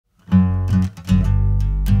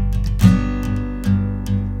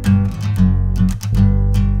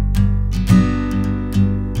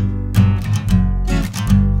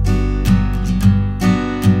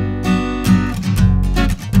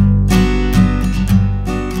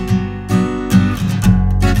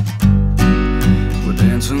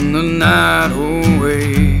night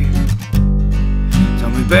away. Tell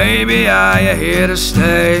me, baby, are you here to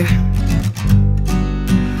stay?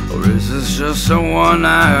 Or is this just a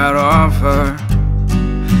one-night offer?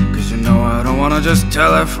 Cause you know I don't wanna just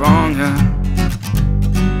telephone you.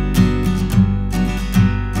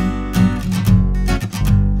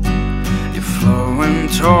 You're flowing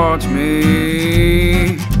towards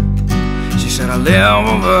me. She said I live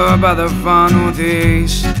over by the Van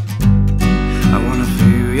Northeast. I wanna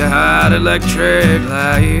feel your hot electric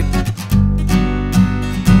light.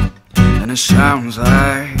 And it sounds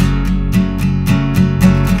like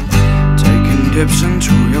taking dips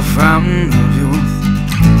into your fountain of youth,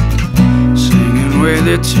 singing with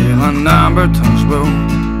it till our number turns blue.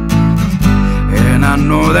 And I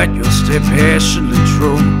know that you'll stay patiently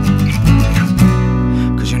true,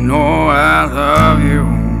 cause you know I love you.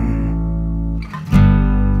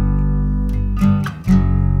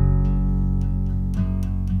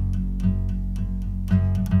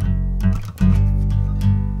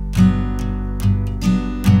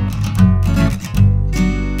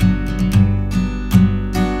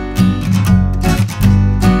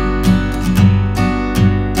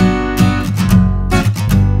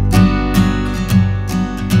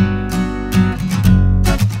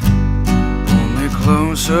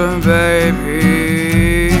 Closer,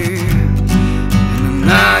 baby, and the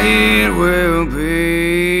night will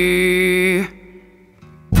be.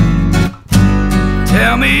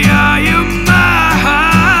 Tell me, are you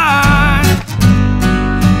mine?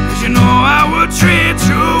 Cause you know I would treat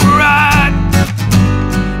you right.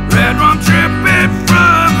 Red rum dripping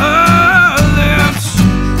from her lips.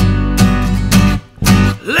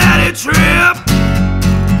 Let it drip.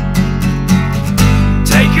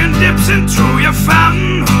 Taking dips into your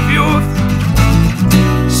fountain of youth,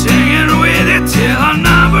 singing with it till our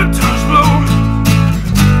number turns blue.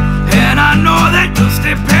 And I know that you'll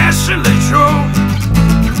stay patiently true,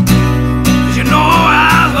 cause you know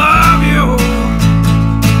I love you.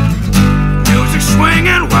 Music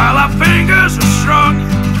swinging while our fingers are strung,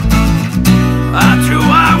 eye to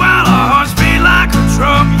eye while our hearts beat like a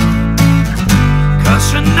drum.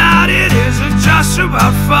 Cause tonight it isn't just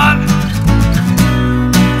about fun.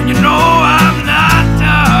 You know I'm not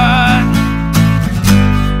done.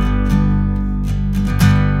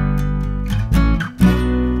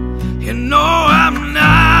 You know I'm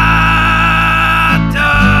not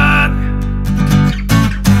done.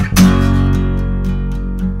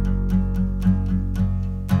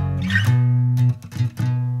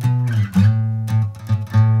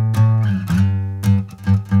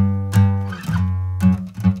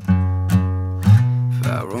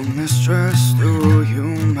 Pharaoh mistress, do you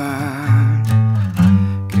mind?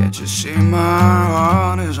 Can't you see my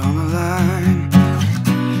heart is on the line?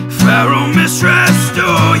 Pharaoh mistress,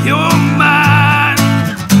 do you mind?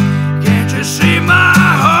 Can't you see my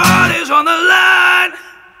heart is on the line?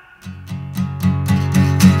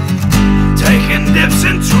 Taking dips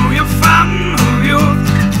into your fountain of youth,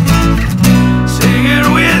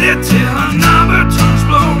 singing with it till our number turns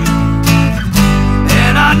blue.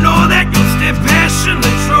 And I know that you'll stay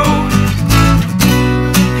patiently true,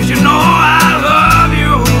 cause you know I love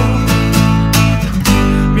you.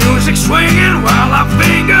 Music swinging while our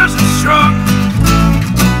fingers are strung,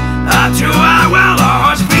 eye to eye while our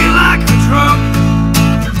hearts beat like a drum.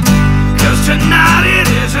 Cause tonight it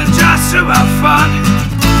isn't just about fun,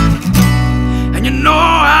 and you know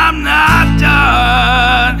I